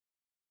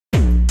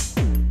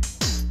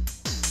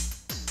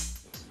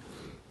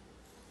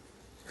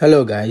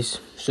Hello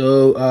guys,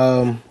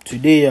 so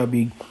today I'll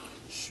be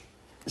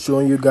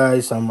showing you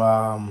guys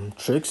some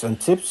tricks and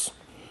tips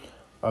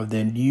of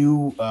the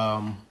new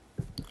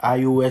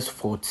iOS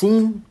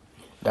 14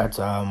 that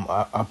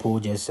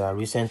Apple just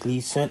recently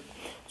sent.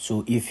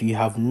 So if you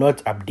have not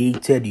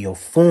updated your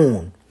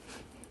phone,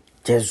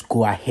 just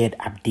go ahead,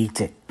 update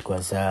it,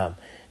 because the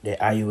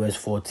iOS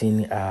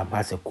 14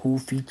 has a cool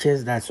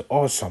features that's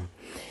awesome.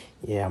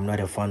 Yeah, I'm not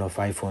a fan of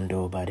iPhone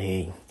though, but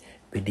hey,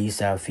 with these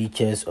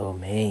features, oh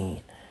man,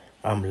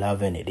 I'm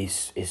loving it.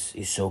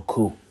 It's so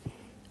cool.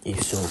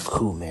 It's so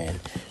cool, man.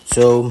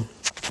 So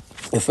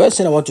the first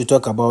thing I want to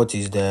talk about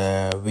is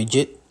the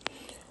widget.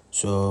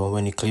 So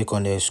when you click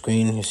on the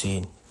screen, you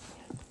see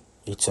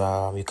it's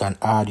you can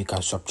add, you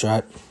can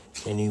subtract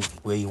any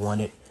way you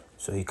want it.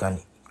 So you can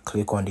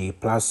click on the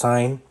plus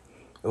sign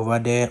over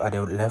there at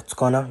the left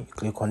corner. You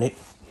click on it.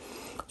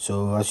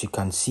 So as you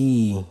can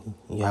see,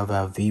 you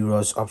have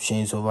various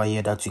options over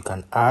here that you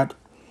can add.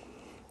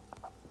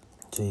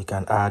 So you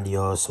can add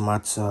your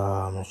smart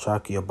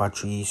track, your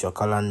batteries, your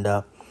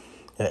calendar,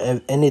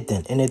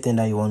 anything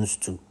that you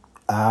want to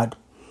add.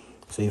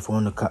 So if you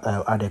want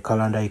to add a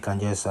calendar, you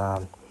can just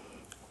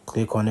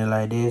click on it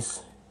like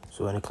this.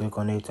 So when you click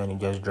on it and you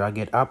just drag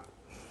it up,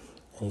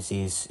 and you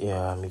see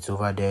it's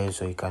over there.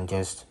 So you can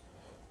just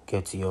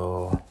get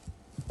your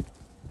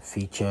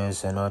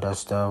features and all that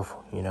stuff,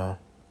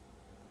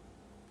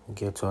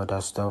 get all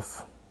that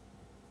stuff.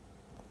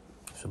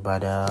 So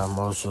but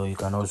also you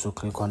can also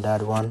click on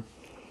that one,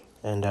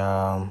 and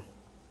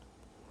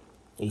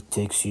it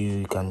takes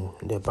you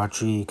the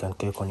battery. You can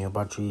click on your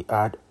battery,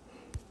 add,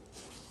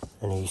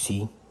 and you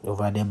see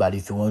over there. But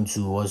if you want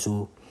to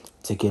also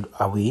take it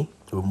away,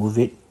 to remove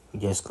it, you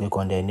just click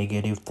on the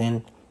negative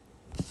thing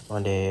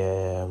on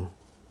the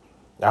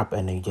app,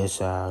 and you just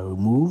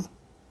remove,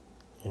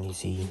 and you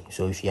see.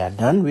 So if you are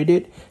done with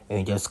it, and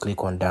you just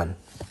click on done,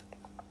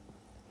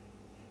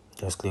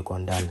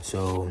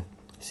 so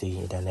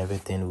see, then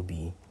everything will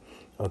be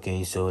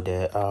okay. So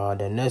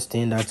the next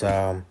thing that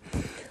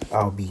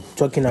I'll be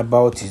talking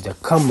about is the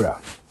camera.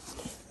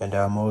 And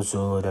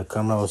also the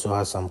camera also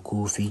has some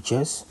cool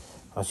features.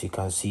 As you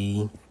can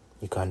see,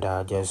 you can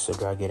just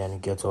drag it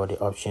and get all the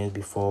options.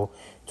 Before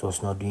it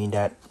was not doing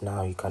that.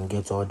 Now you can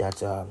get all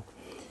that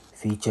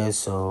features.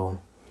 So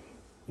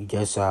you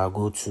just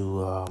go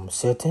to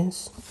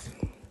settings.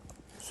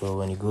 So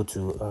when you go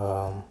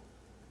to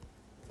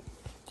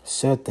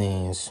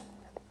settings,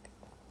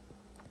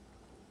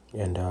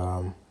 and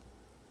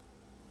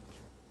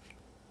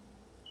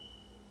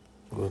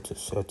go to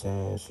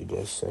settings, you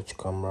just search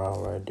camera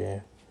right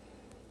there.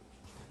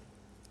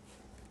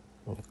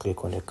 You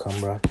click on the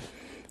camera,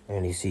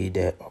 and you see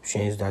the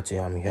options that you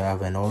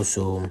have, and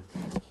also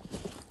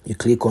you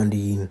click on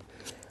the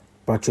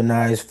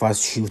patronize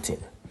fast shooting.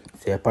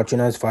 So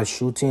patronize fast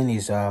shooting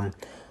is the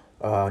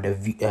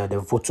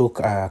photo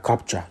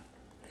capture.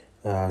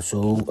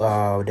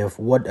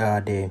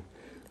 The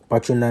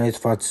patronize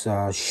fast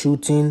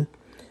shooting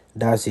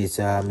does is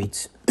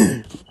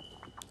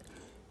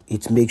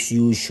it makes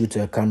you shoot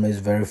cameras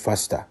very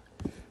faster.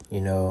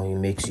 It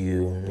makes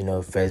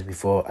you first,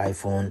 before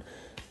iPhone,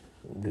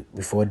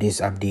 before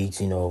this update,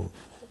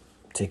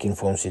 taking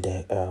phones with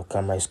the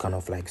camera is kind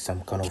of like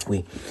some kind of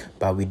way.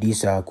 But with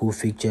these cool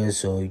features,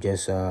 so you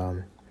just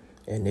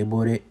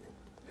enable it.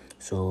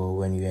 So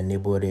when you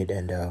enable it,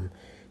 and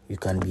you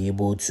can be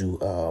able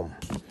to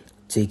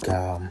take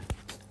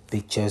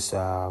pictures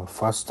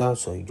faster.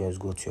 So you just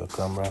go to your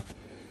camera,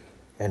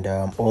 and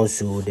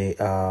also the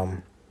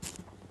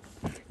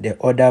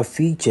other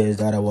features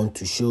that I want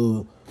to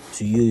show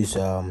to you is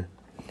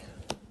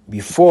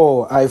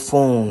before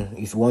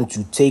iPhone, if you want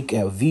to take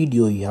a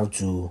video, you have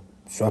to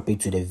swap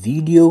it to the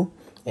video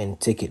and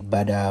take it.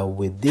 But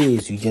with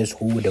this, you just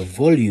hold the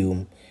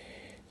volume.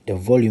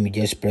 You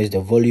just press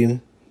the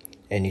volume,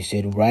 and you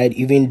said right.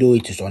 Even though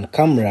it is on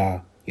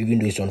camera, even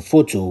though it's on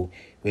photo,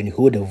 when you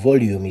hold the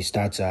volume, it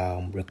starts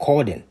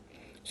recording.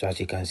 So as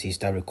you can see,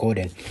 start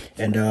recording.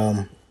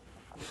 And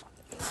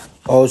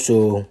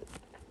also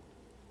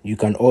you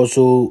can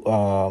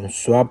also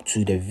swap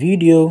to the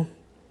video.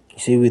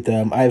 See, with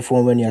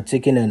iPhone, when you're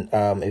taking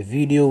a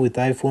video with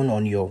iPhone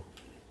on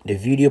the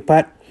video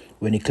part,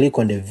 when you click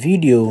on the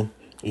video,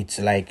 it's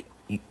like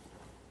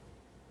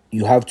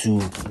you have to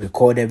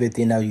record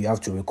everything. Now you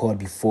have to record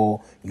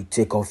before you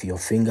take off your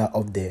finger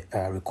off the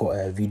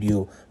record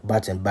video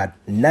button. But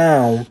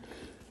now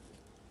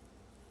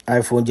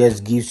iPhone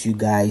just gives you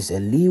guys a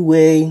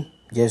leeway,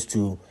 just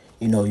to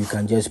you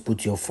can just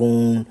put your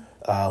phone,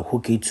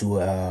 hook it to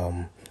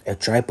a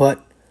tripod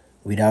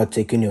without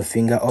taking your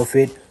finger off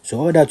it. So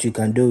all that you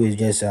can do is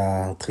just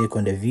click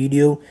on the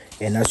video,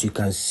 and as you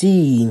can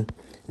see,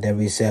 there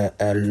is a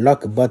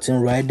lock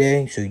button right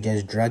there. So you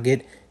just drag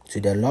it to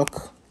the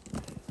lock,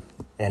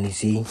 and you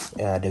see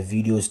the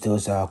video still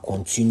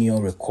continue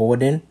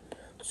recording.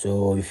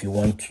 So if you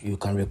want, you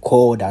can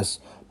record as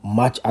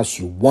much as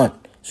you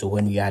want. So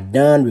when you are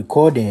done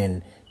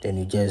recording, then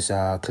you just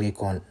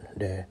click on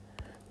the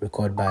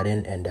record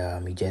button, and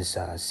it just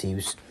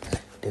saves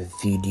the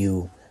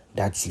video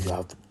that you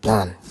have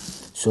done.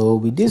 So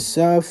with these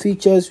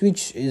features,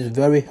 which is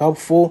very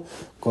helpful,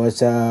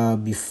 because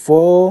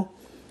before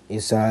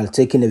is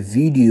taking a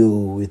video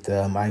with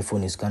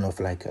iPhone is kind of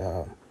like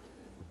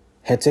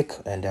hectic,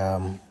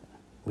 and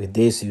with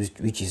this,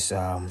 which is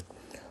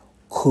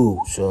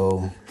cool.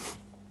 So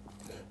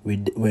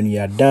when you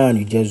are done,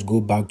 you just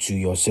go back to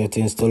your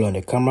settings. Still on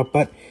the camera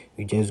part,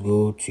 you just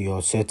go to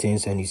your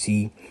settings, and you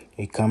see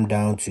you come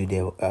down to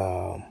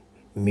the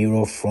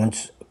mirror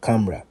front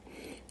camera.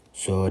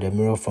 So the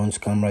mirror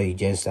front camera, you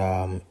just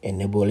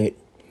enable it,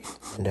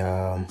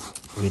 and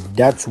with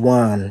that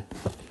one,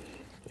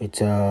 it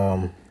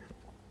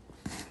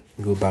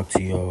go back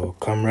to your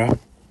camera.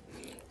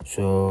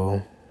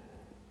 So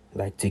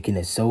like taking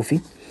a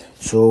selfie.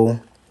 So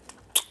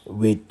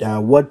with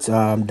what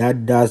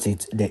that does,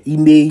 it's the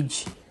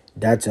image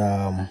that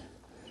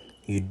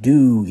you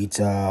do, it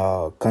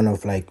kind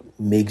of like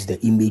makes the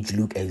image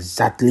look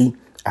exactly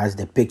as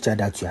the picture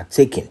that you are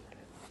taking.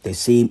 The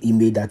same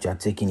image that you are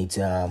taking, it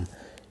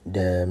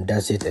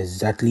does it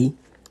exactly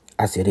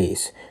as it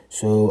is.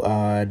 So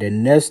the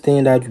next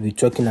thing that we're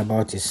talking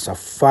about is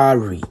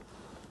Safari.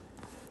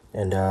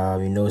 And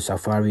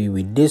Safari,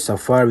 with this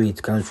Safari,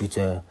 it comes with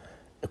a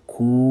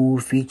cool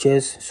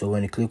features. So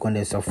when you click on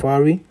the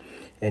Safari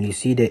and you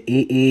see the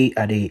AA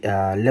at the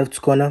left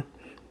corner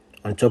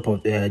on top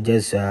of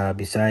just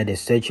beside the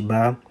search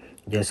bar,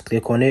 just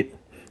click on it,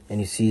 and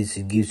you see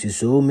it gives you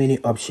so many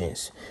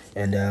options.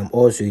 And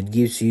also it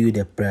gives you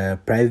the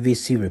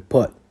privacy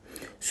report.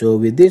 So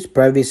with this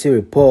privacy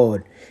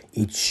report,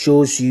 it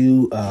shows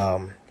you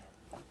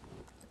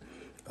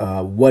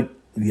what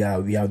you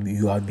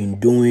have been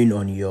doing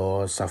on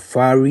your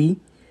Safari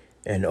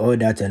and all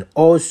that. And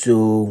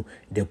also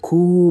the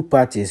cool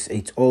part is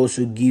it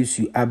also gives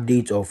you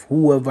updates of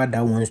whoever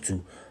that wants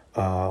to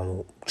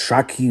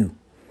track you.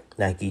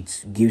 Like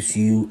it gives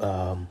you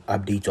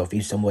updates of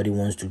if somebody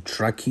wants to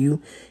track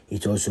you,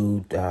 it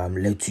also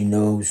lets you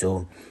know.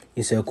 So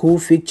it's a cool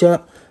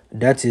feature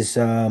that is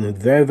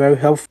very, very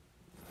helpful.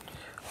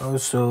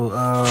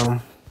 Also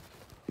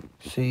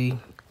see,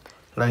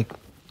 like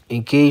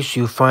in case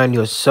you find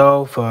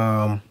yourself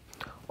on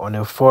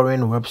a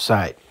foreign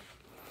website,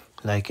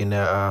 like in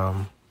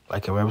a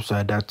like a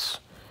website that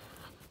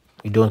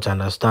you don't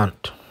understand,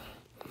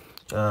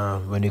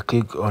 when you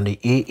click on the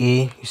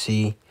AA, you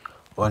see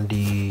on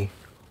the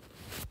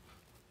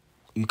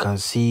you can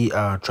see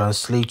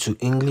translate to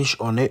English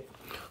on it.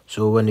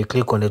 So when you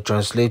click on the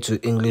translate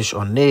to English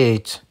on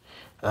it,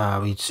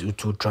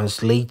 it will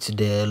translate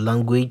the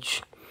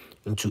language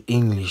into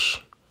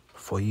English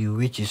for you,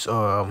 which is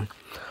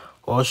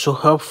also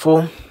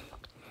helpful.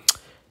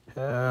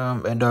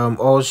 And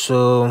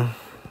also,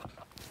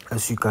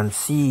 as you can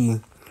see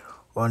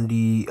on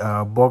the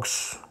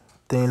box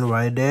thing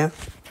right there,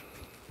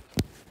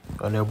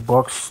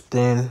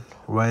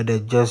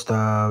 just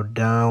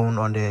down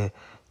on the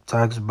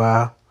task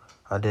bar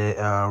at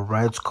the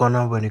right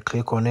corner, when you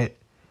click on it,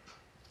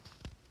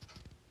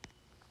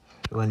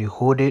 when you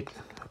hold it,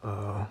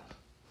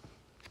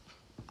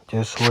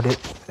 just hold it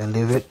and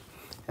leave it,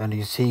 and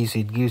it says,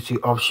 it gives you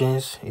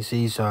options. It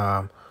says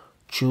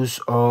choose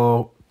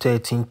all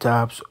 13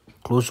 tabs,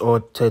 close all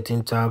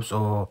 13 tabs,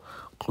 or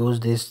close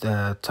this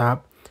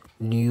tab,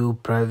 new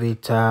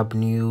private tab,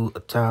 new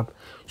tab.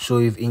 So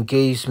if in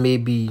case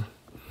maybe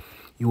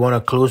you want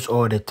to close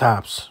all the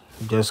tabs,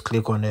 just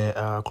click on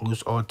the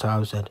close all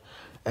tabs and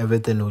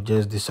everything will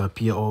just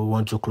disappear. Or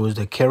want to close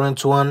the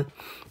current one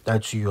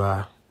that you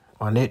are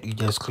on it, you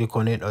just click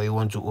on it. Or you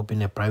want to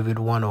open a private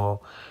one,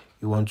 or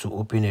you want to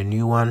open a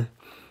new one,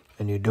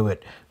 and you do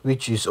it,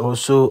 which is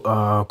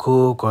also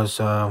cool, because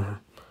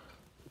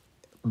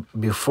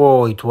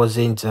before it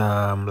wasn't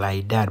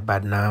like that,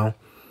 but now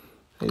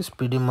it's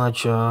pretty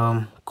much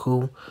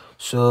cool.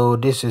 So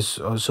this is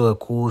also a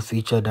cool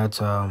feature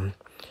that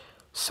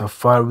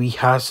Safari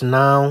has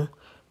now,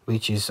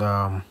 which is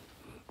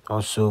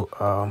also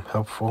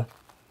helpful.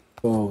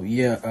 Oh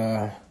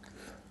yeah,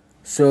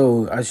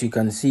 so as you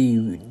can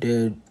see,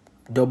 the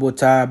double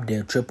tap,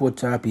 the triple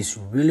tap is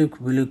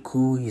really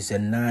cool. It's a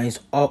nice,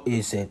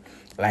 it's a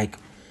like,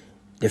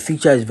 the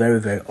feature is very,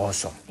 very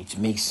awesome. It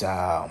makes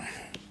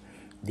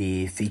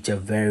the feature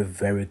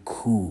very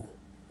cool.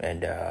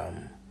 And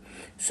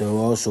so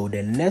also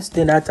the next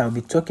thing that I'll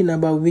be talking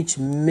about, which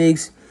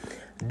makes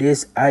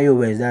this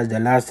iOS, that's the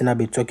last thing I'll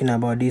be talking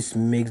about, this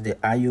makes the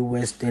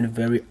iOS thing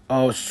very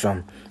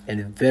awesome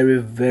and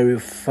very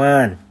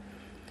fun,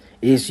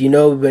 is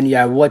when you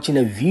are watching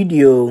a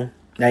video,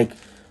 like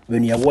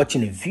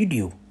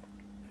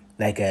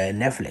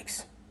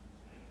Netflix,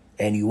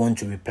 and you want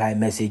to reply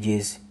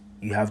messages,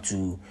 you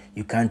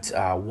can't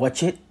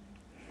watch it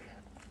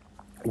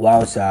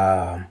whilst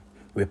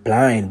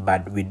replying.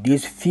 But with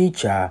this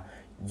feature,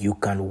 you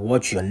can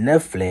watch your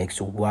Netflix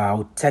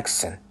while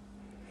texting.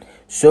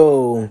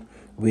 So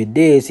with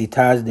this, it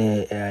has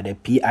the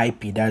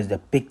PIP, that's the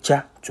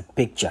picture to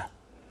picture.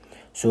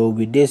 So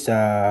with this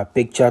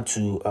picture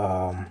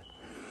to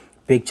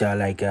picture,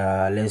 like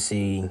let's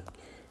say,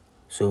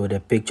 so the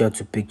picture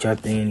to picture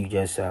thing, you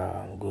just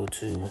go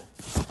to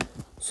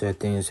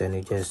settings, and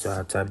you just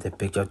type the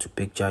picture to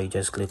picture. You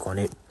just click on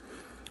it.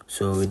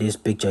 So with this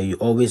picture, you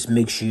always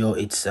make sure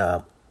it's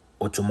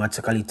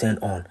automatically turned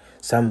on.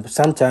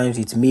 Sometimes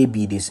it may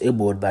be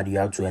disabled, but you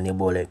have to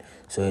enable it,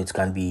 so you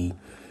can be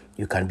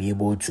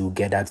able to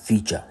get that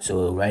feature.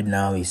 So right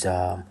now it's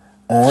on.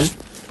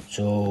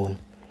 So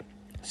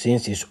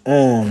since it's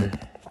on,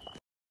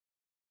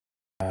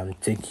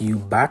 take you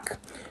back.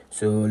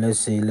 So let's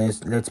say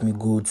let me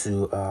go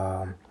to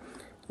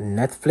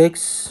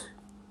Netflix.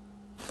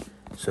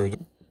 So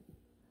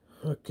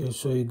okay,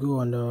 so you go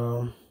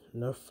on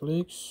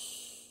Netflix.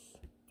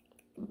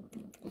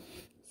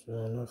 So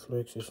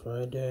Netflix is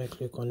right there.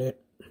 Click on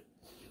it.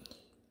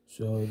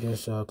 So you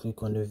just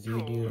click on the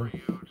video.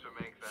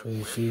 So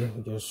you see,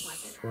 you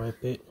just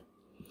swipe it,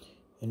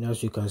 and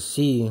as you can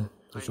see,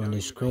 it's on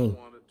the screen.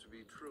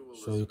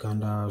 So you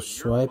can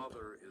swipe,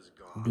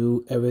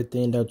 do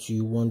everything that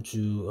you want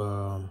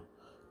to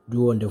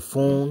do on the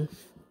phone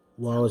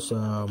whilst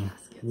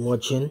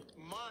watching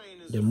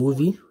the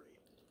movie.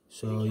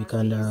 So you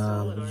can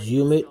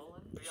zoom it.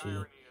 See,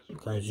 you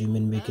can zoom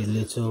and make it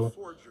little,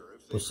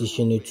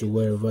 position it to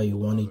wherever you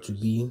want it to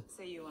be.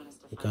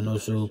 You can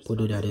also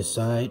put it at the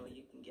side.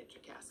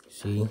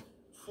 See,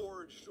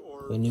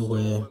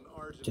 anywhere,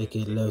 take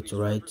it left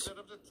to right.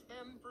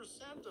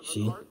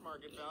 See,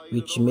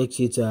 which makes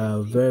it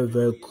very,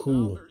 very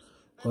cool.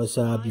 Because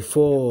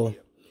before,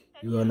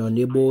 you are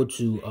unable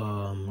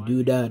to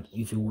do that.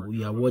 If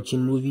you are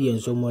watching movie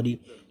and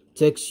somebody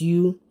texts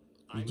you,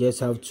 you just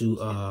have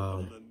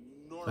to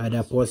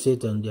either pause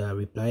it and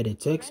reply the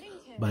text.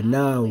 But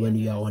now when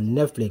you are on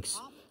Netflix,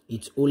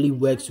 it only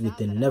works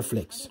within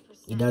Netflix.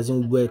 It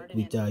doesn't work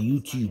with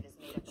YouTube.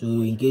 So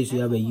in case you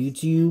have a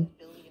YouTube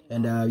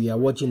and you are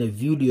watching a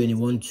video and you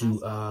want to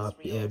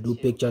do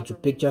picture to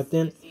picture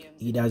thing,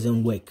 it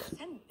doesn't work.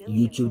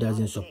 YouTube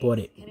doesn't support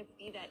it.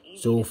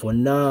 So for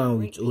now,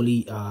 it's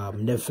only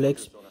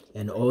Netflix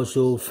and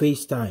also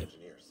FaceTime.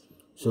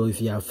 So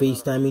if you are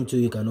FaceTiming too,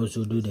 you can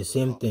also do the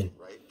same thing.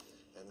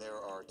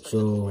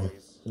 So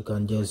you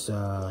can just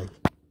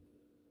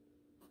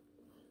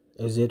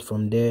exit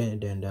from there,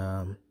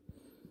 then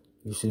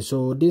you see.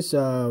 So this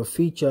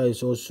feature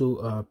is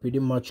also pretty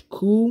much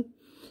cool.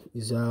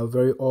 It's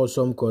very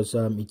awesome because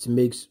it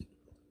makes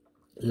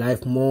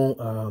life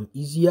more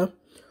easier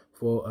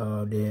for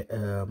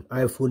the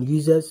iPhone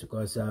users,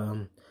 because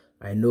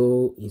I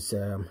know it's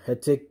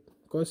hectic,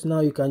 because now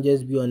you can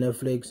just be on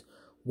Netflix,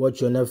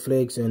 watch your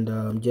Netflix,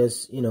 and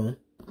just, you know,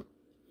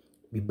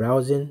 be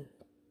browsing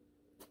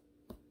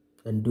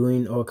and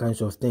doing all kinds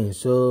of things.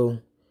 So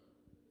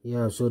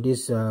yeah, so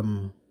this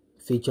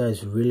feature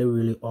is really,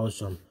 really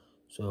awesome.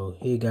 So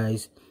hey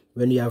guys,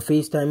 when you are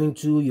FaceTiming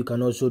too, you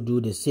can also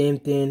do the same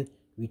thing,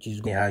 which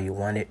is how you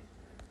want it.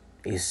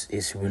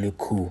 Is really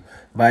cool.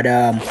 But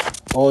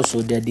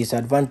also the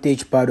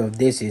disadvantage part of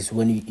this is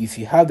if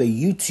you have a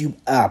YouTube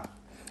app,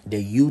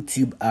 the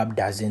YouTube app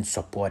doesn't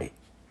support it.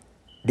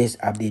 This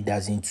update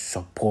doesn't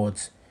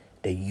support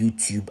the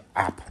YouTube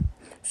app.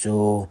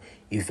 So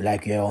if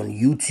like you're on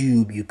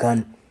YouTube, you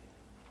can't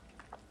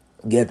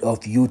get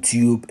off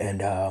YouTube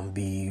and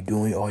be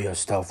doing all your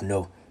stuff.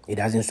 No, it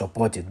doesn't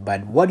support it.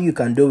 But what you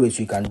can do is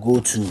you can go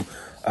to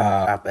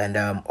app, and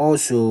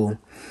also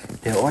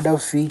the other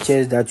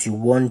features that you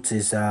want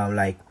is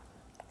like,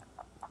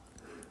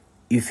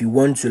 if you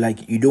want to,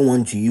 like, you don't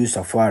want to use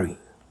Safari,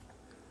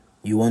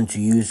 you want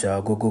to use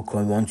Google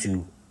Chrome, you want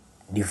to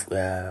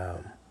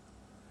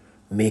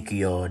make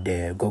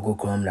the Google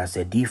Chrome as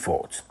a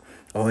default.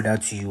 All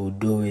that you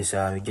do is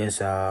you just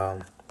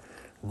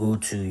go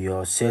to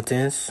your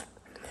settings.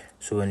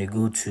 So when you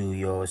go to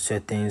your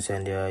settings,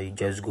 and you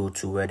just go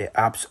to where the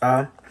apps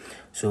are,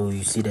 so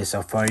you see the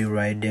Safari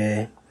right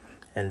there,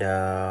 and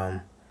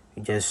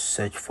you just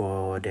search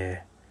for the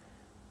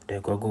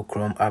Google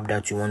Chrome app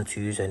that you want to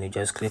use, and you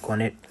just click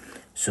on it.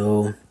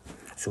 So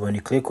when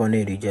you click on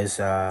it, you just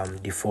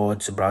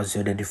default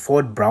browser. The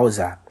default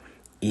browser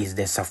is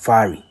the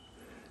Safari.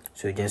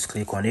 So you just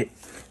click on it.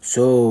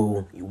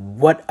 So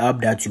what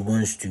app that you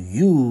want to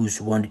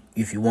use,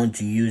 if you want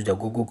to use the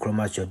Google Chrome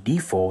as your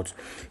default,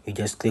 you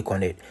just click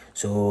on it.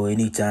 So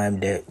anytime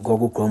the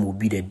Google Chrome will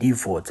be the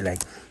default,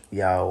 like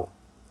we are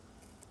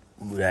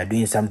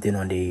doing something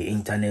on the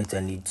internet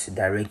and it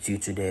directs you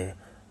to the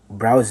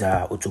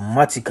browser,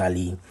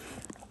 automatically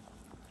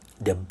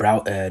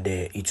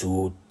it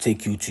will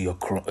take you to your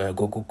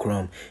Google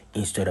Chrome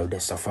instead of the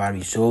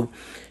Safari. So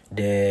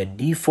the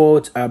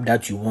default app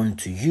that you want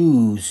to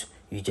use,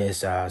 you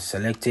just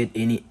selected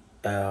any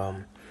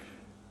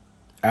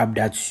app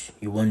that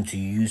you want to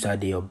use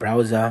at your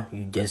browser,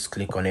 you just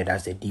click on it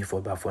as the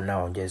default. But for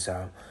now, just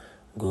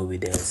go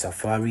with the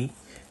Safari.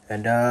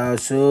 And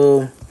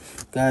so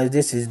guys,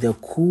 this is the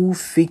cool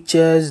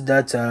features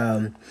that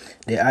the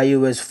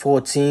iOS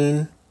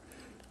 14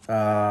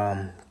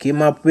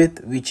 came up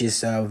with, which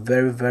is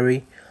very,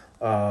 very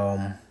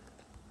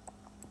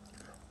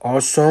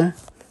awesome,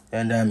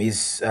 and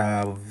is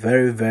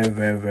very, very,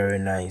 very, very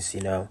nice.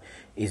 You know,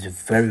 it's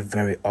very,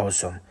 very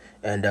awesome.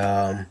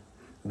 And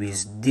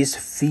with this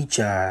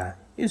feature,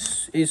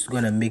 it's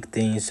gonna make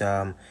things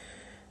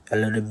a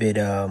little bit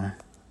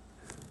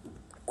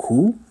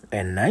cool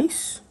and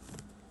nice.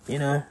 You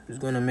know, it's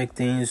gonna make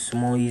things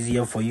more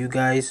easier for you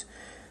guys.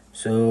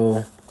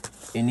 So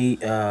any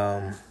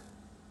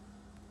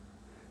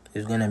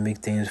it's gonna make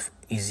things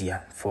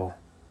easier for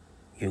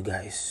you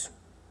guys.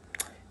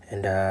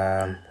 And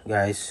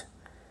guys,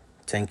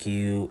 thank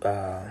you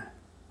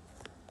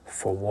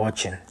for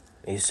watching.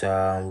 It's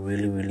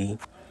really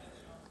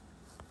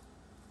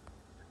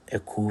a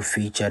cool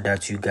feature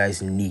that you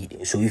guys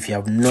need. So if you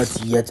have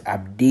not yet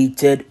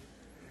updated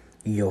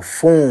your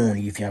phone,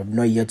 if you have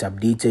not yet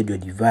updated your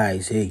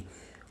device, hey,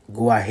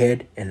 go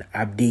ahead and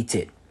update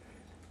it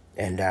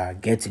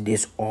and get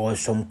this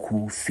awesome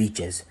cool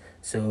features.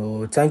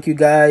 So thank you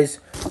guys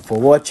for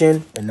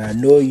watching, and I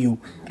know you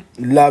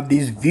love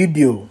this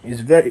video.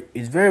 It's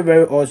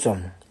very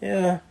awesome.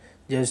 Yeah,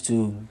 just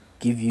to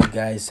give you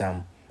guys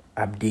some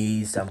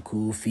updates, some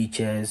cool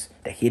features,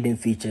 the hidden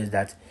features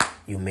that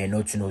you may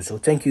not know. So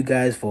thank you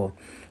guys for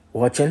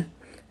watching,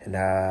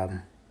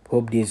 and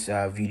hope this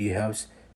video helps.